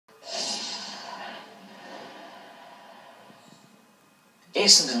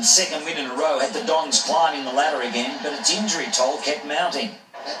Essendon's second win in a row had the Dons climbing the ladder again, but its injury toll kept mounting.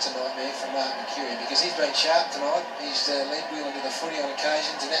 That's a nightmare for mercuri because he's been sharp tonight. He's led wheel into the footy on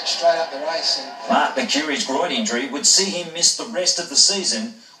occasions, and that's straight up the race. mercuri's groin injury would see him miss the rest of the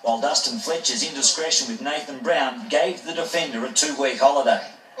season, while Dustin Fletcher's indiscretion with Nathan Brown gave the defender a 2-week holiday.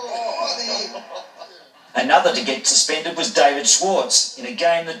 Another to get suspended was David Schwarz in a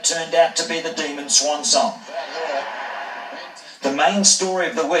game that turned out to be the Demon swan song. The main story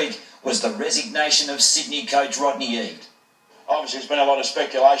of the week was the resignation of Sydney coach Rodney Eade. Obviously, there's been a lot of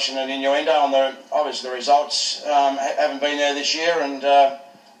speculation and innuendo on obviously the results haven't been there this year, and know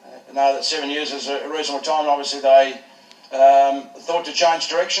that 7 years is a reasonable time. Obviously, they thought to change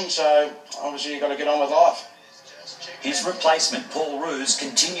direction, so obviously you've got to get on with life. His replacement, Paul Roos,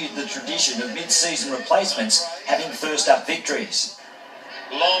 continued the tradition of mid-season replacements having first-up victories.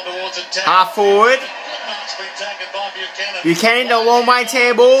 Half forward. Buchanan, the long way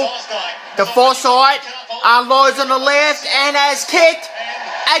table. The foresight unloads on the left and has kicked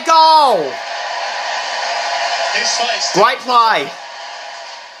a goal. Great play.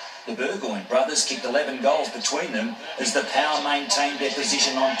 The Burgoyne brothers kicked 11 goals between them as the Power maintained their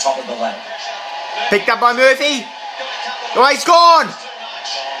position on top of the ladder. Picked up by Murphy. Oh, he's gone.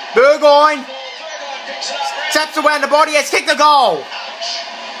 Burgoyne taps around the body, has kicked the goal.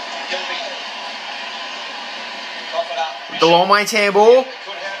 The long range handball.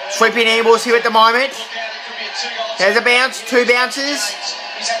 Sweeping handballs here at the moment. There's a bounce, 2 bounces.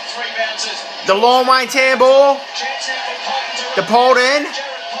 The long range handball. The Polden.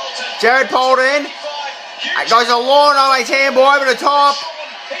 Jared Polden. It goes a long range handball over the top.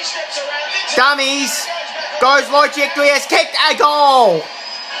 Dummies. Goes low trajectory, has kicked a goal.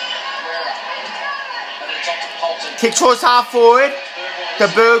 Kicks towards half forward. The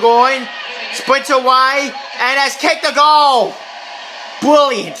Burgoyne sprints away and has kicked a goal.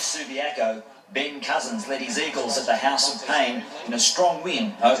 Brilliant. Subiaco Ben Cousins led his Eagles at the House of Pain in a strong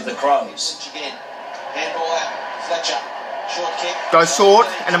win over the Crows. Handball out. Fletcher. Short kick. Goes short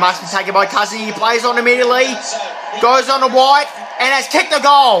and the mark's been taken by Cousins. He plays on immediately. Goes on to White and has kicked a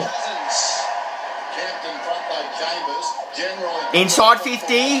goal. Inside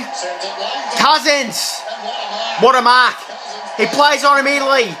 50. Cousins. What a mark. He plays on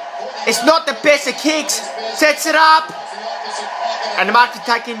immediately. It's not the best of kicks. Sets it up. And the mark is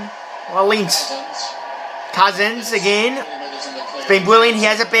taken by Lynch. Cousins again. It's been brilliant. He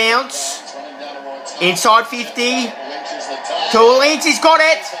has a bounce. Inside 50. To Lynch. He's got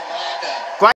it.